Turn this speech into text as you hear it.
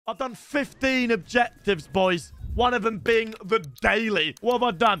I've done 15 objectives, boys. One of them being the daily. What have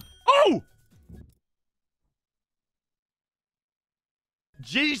I done? Oh!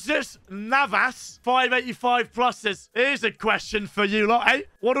 Jesus Navas, 585 pluses. Here's a question for you lot, eh?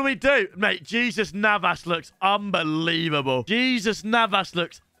 What do we do? Mate, Jesus Navas looks unbelievable. Jesus Navas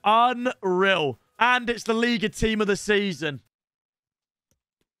looks unreal. And it's the Liga team of the season.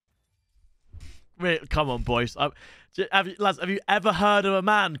 Wait, come on, boys. Lads, have you ever heard of a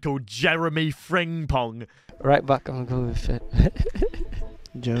man called Jeremy Frimpong? Right back, I'm going with it.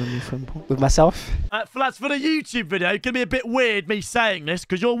 Jeremy Frimpong. With myself. Lads, for the YouTube video, it's going to be a bit weird me saying this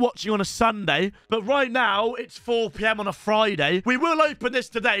because you're watching on a Sunday. But right now, it's 4 PM on a Friday. We will open this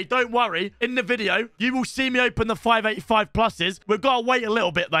today. Don't worry. In the video, you will see me open the 585 pluses. We've got to wait a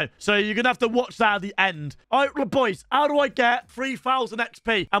little bit, though. So you're going to have to watch that at the end. All right, boys, how do I get 3,000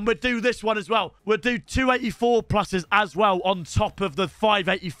 XP? And we'll do this one as well. We'll do 284 pluses as well on top of the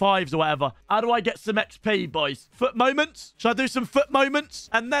 585s or whatever. How do I get some XP, boys? Foot moments? Should I do some foot moments?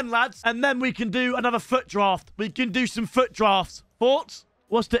 And then, lads, and then we can do another foot draft. We can do some foot drafts. Thoughts?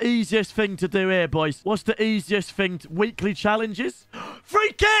 What's the easiest thing to do here, boys? What's the easiest thing? Weekly challenges?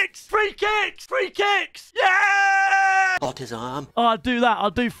 Free kicks! Free kicks! Free kicks! Yeah! Got his arm. Oh, I'll do that.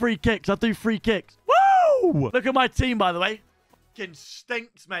 I'll do free kicks. I'll do free kicks. Woo! Look at my team, by the way. Fucking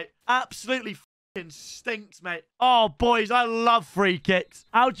stinks, mate. Absolutely stinks, mate. Oh, boys, I love free kicks.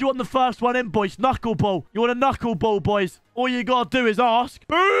 How do you want the first one in, boys? Knuckleball. You want a knuckleball, boys? All you gotta do is ask.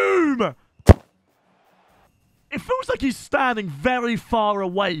 Boom! It feels like he's standing very far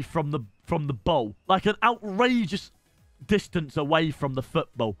away from the ball. Like an outrageous distance away from the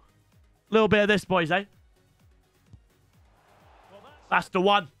football. A little bit of this, boys, eh? That's the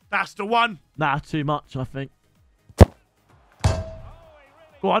one. That's the one. Nah, too much, I think.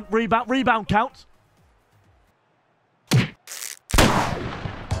 Go on, rebound, rebound count.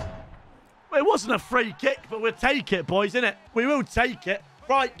 Well, it wasn't a free kick, but we'll take it, boys, innit? We will take it.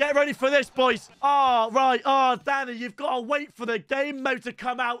 Right, get ready for this, boys. Oh, right. Oh, Danny, you've got to wait for the game mode to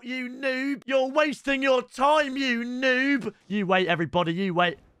come out, you noob. You're wasting your time, you noob. You wait, everybody, you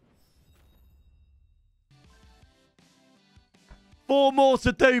wait. 4 more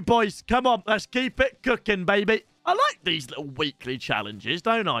to do, boys. Come on, let's keep it cooking, baby. I like these little weekly challenges,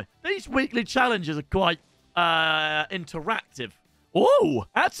 don't I? These weekly challenges are quite interactive. Oh,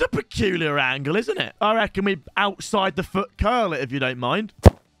 that's a peculiar angle, isn't it? I reckon we outside the foot curl it, if you don't mind.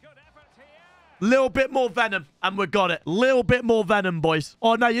 Little bit more venom, and we got it. Little bit more venom, boys.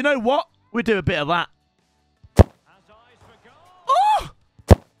 Oh, no, you know what? We do a bit of that. Oh!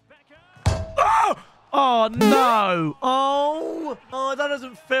 Oh! Oh, no. Oh, that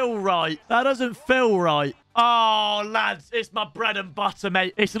doesn't feel right. That doesn't feel right. Oh, lads, it's my bread and butter,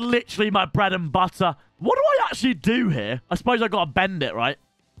 mate. It's literally my bread and butter. What do I actually do here? I suppose I got to bend it, right?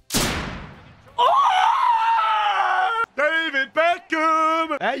 Oh! David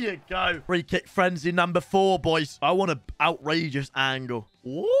Beckham! There you go. Free kick frenzy number 4, boys. I want an outrageous angle.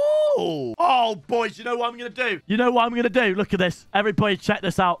 Whoa! Oh, boys, you know what I'm going to do? You know what I'm going to do? Look at this. Everybody check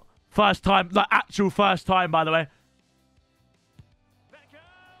this out. First time, like actual first time, by the way.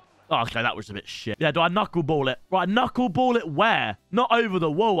 Oh, okay, that was a bit shit. Yeah, do I knuckleball it? Right, knuckleball it where? Not over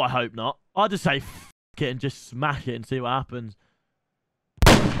the wall, I hope not. I'll just say f it and just smack it and see what happens.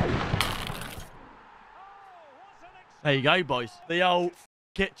 There you go, boys. The old f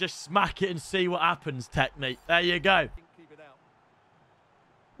it, just smack it and see what happens technique. There you go.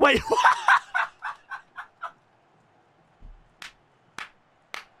 Wait, what?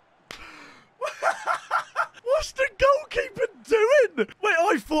 What's the goalkeeper doing? Wait,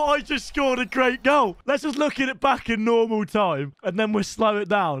 I thought I just scored a great goal. Let's just look at it back in normal time, and then we'll slow it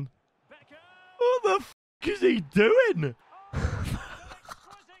down. What the f is he doing?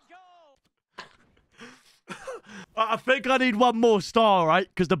 I think I need one more star, right?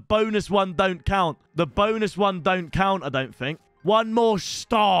 Because the bonus one don't count. The bonus one don't count, I don't think. One more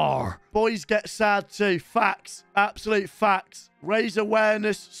star. Boys get sad too. Facts. Absolute facts. Raise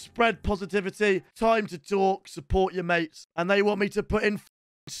awareness. Spread positivity. Time to talk. Support your mates. And they want me to put in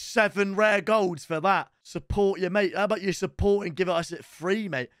 7 rare golds for that. Support your mate. How about you support and give us it free,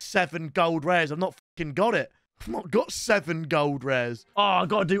 mate? 7 gold rares. I've not fucking got it. I've not got 7 gold rares. Oh, I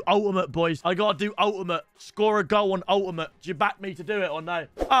got to do ultimate, boys. I got to do ultimate. Score a goal on ultimate. Do you back me to do it or no?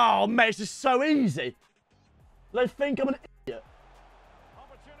 Oh, mate, this is so easy. They think I'm an idiot.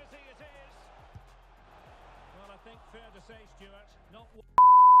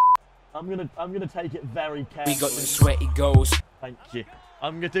 I'm gonna take it very carefully. We got them sweaty goals. Thank you.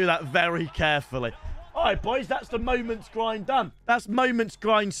 I'm gonna do that very carefully. All right, boys, that's the moments grind done. That's moments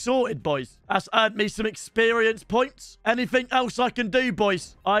grind sorted, boys. That's earned me some experience points. Anything else I can do,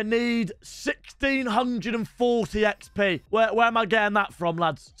 boys? I need 1,640 XP. Where am I getting that from,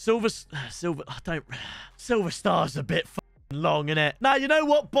 lads? Silver, Silver Star's a bit long, innit? Now, you know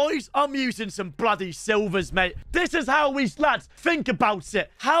what, boys? I'm using some bloody silvers, mate. This is how we, lads, think about it.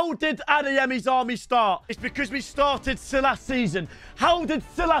 How did Adeyemi's army start? It's because we started Sylla season. How did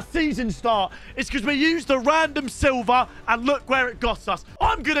Sylla season start? It's because we used a random silver, and look where it got us.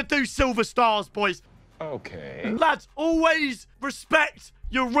 I'm gonna do Silver Stars, boys. Okay. Lads, always respect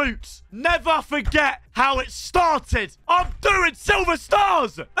your roots. Never forget how it started. I'm doing Silver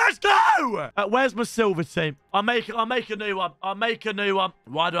Stars. Let's go. Where's my silver team? I'll make a new one. I'll make a new one.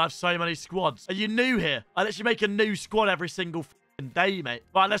 Why do I have so many squads? Are you new here? I literally make a new squad every single day, mate.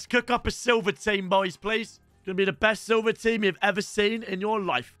 Right, let's cook up a silver team, boys, please. It's going to be the best silver team you've ever seen in your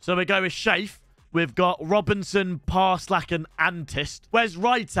life. So we go with Shafe. We've got Robinson, Parslack, and Antist. Where's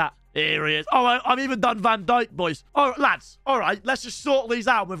Wright at? Here he is. Oh, I've even done Van Dijk, boys. All right, lads. All right, let's just sort these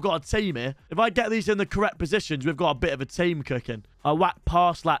out. We've got a team here. If I get these in the correct positions, we've got a bit of a team cooking. I whack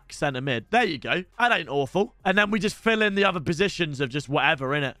Parslack centre mid. There you go. That ain't awful. And then we just fill in the other positions of just whatever,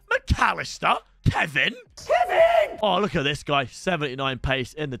 innit? McAllister. Kevin. Oh, look at this guy. 79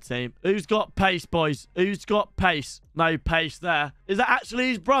 pace in the team. Who's got pace, boys? Who's got pace? No pace there. Is that actually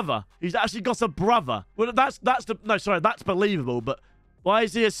his brother? He's actually got a brother. Well, that's the... No, sorry. That's believable, but... Why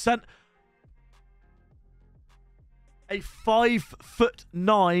is he a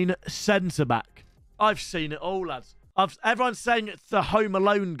 5'9" centre-back? I've seen it all, lads. Everyone's saying it's the Home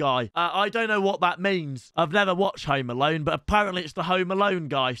Alone guy. I don't know what that means. I've never watched Home Alone, but apparently it's the Home Alone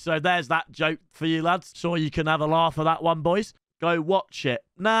guy. So there's that joke for you, lads. Sure you can have a laugh at that one, boys. Go watch it.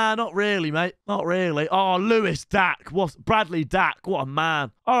 Nah, not really, mate. Not really. Oh, Lewis Dack. Bradley Dack. What a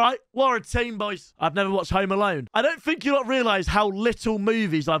man. All right. What a team, boys. I've never watched Home Alone. I don't think you lot realise how little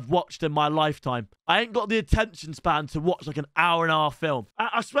movies I've watched in my lifetime. I ain't got the attention span to watch like an hour-and-a-half film.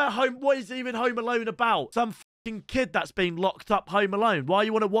 I swear, what is even Home Alone about? Some fucking kid that's been locked up Home Alone. Why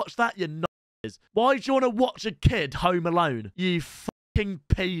you want to watch that, you n***s? Why do you want to watch a kid Home Alone? You fucking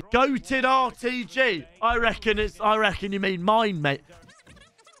P. Goated RTG. I reckon you mean mine, mate.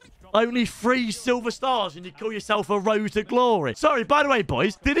 Only 3 silver stars and you call yourself a road to glory. Sorry, by the way,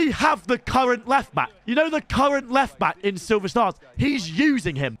 boys, did he have the current left back? You know the current left back in Silver Stars? He's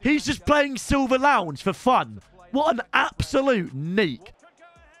using him. He's just playing Silver Lounge for fun. What an absolute neek.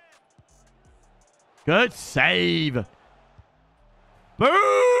 Good save. Boom!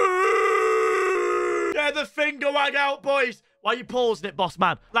 Get the finger wag out, boys. Why are you pausing it, boss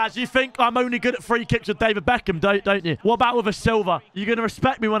man? Lads, you think I'm only good at free kicks with David Beckham, don't you? What about with a silver? You going to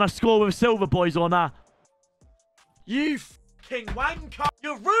respect me when I score with a silver, boys, or nah? You fucking wanker.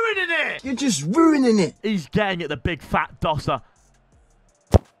 You're ruining it. You're just ruining it. He's getting it, the big fat dosser.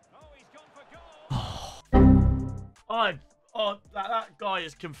 That guy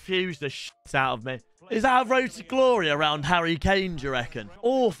has confused the shit out of me. Is that a road to glory around Harry Kane, do you reckon?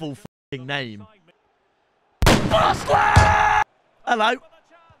 Awful fucking name. Hello.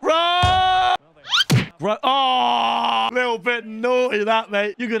 Run! Oh, a little bit naughty that,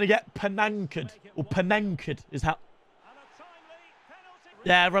 mate. You're going to get penankered. Or penankered is how...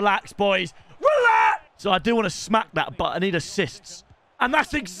 Yeah, relax, boys. Relax! So I do want to smack that, but I need assists. And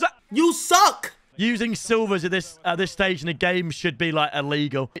that's You suck! Using silvers at this stage in the game should be, like,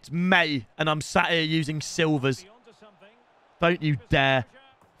 illegal. It's May, and I'm sat here using silvers. Don't you dare.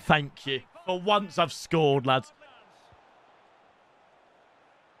 Thank you. For once I've scored, lads.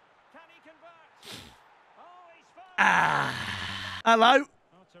 Hello.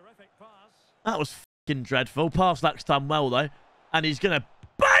 That was fucking dreadful. Parslack's done well, though. And he's going to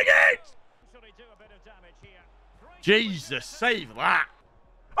bang it! Jesus, save that.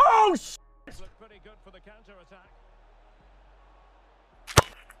 Oh, shit!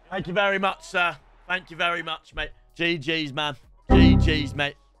 Thank you very much, sir. Thank you very much, mate. GG's, man. GG's,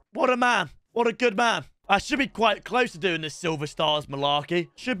 mate. What a man. What a good man. I should be quite close to doing this Silver Stars malarkey.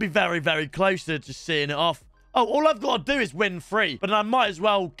 Should be very, very close to just seeing it off. Oh, all I've got to do is win 3. But I might as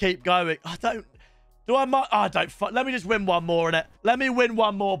well keep going. Let me just win one more in it. Let me win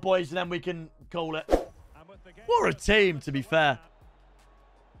one more, boys, and then we can call it. What a team, to be fair.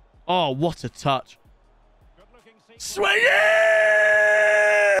 Oh, what a touch. Swing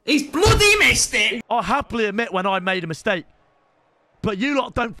it! He's bloody missed it! I'll happily admit when I made a mistake. But you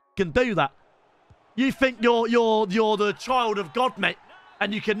lot don't fucking do that. You think you're the child of God, mate.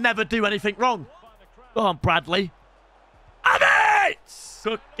 And you can never do anything wrong. Go on, Bradley. Have it!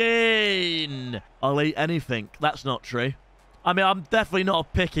 Cooking. I'll eat anything. That's not true. I mean, I'm definitely not a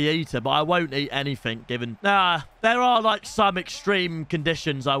picky eater, but I won't eat anything given... Nah, there are, like, some extreme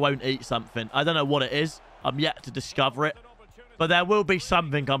conditions I won't eat something. I don't know what it is. I'm yet to discover it. But there will be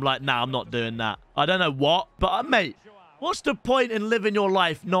something I'm like, nah, I'm not doing that. I don't know what, but, mate, what's the point in living your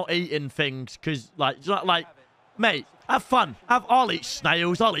life not eating things? Because, like, mate, have fun. I'll eat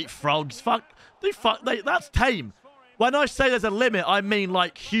snails. I'll eat frogs. That's tame. When I say there's a limit, I mean,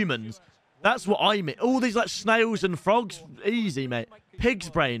 like, humans. That's what I mean. All these, like, snails and frogs, easy, mate. Pig's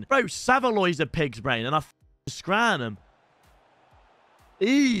brain. Bro, Saveloy's a pig's brain, and I scran them.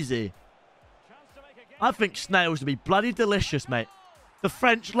 Easy. I think snails would be bloody delicious, mate. The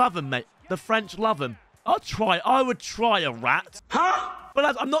French love them, mate. The French love them. I would try a rat. Huh?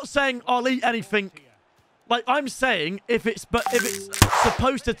 But I'm not saying I'll eat anything. Like, I'm saying if it's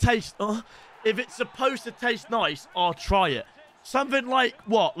supposed to taste... if it's supposed to taste nice, I'll try it. Something like,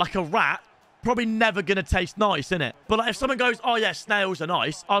 what? Like a rat? Probably never going to taste nice, innit? But like, if someone goes, oh yeah, snails are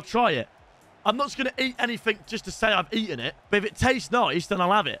nice, I'll try it. I'm not just going to eat anything just to say I've eaten it. But if it tastes nice, then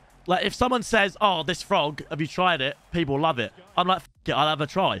I'll have it. Like, if someone says, oh, this frog, have you tried it? People love it. I'm like, f it, I'll have a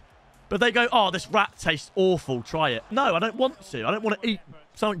try. But they go, oh, this rat tastes awful, try it. No, I don't want to. I don't want to eat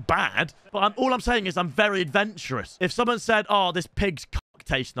something bad. But all I'm saying is I'm very adventurous. If someone said, oh, this pig's cock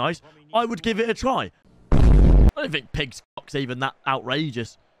tastes nice, I would give it a try. I don't think pig's cock's even that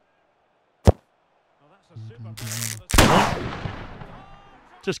outrageous.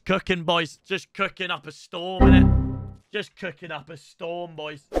 Just cooking, boys. Just cooking up a storm, innit? Just cooking up a storm,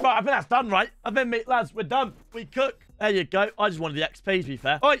 boys. Right, I think that's done, right? I think, lads, we're done. We cook. There you go. I just wanted the XP, to be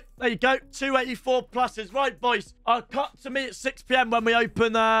fair. All right, there you go. 284 pluses. Right, boys. I'll cut to me at 6 p.m. when we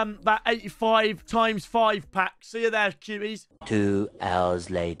open that 85 times 5 pack. See you there, cuties. 2 hours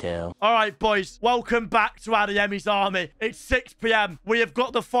later. All right, boys. Welcome back to Adeyemi's army. It's 6 p.m. We have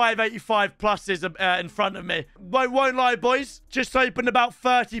got the 585 pluses in front of me. Won't lie, boys. Just opened about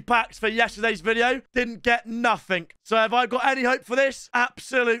 30 packs for yesterday's video. Didn't get nothing. So have I got any hope for this?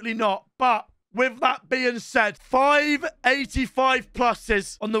 Absolutely not. But with that being said, 585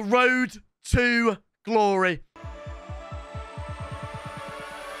 pluses on the road to glory.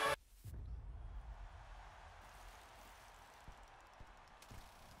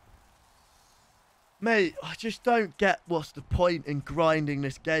 Mate, I just don't get what's the point in grinding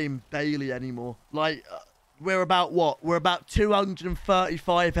this game daily anymore. Like, we're about what? We're about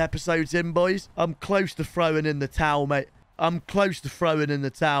 235 episodes in, boys. I'm close to throwing in the towel, mate. I'm close to throwing in the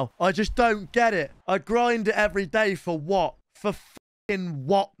towel. I just don't get it. I grind it every day for what? For fucking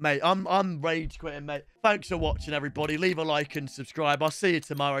what, mate? I'm rage quitting, mate. Thanks for watching, everybody. Leave a like and subscribe. I'll see you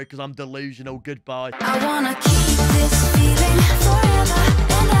tomorrow because I'm delusional. Goodbye. I wanna keep this feeling forever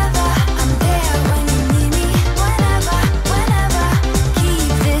and ever. I'm there when you need me, whenever.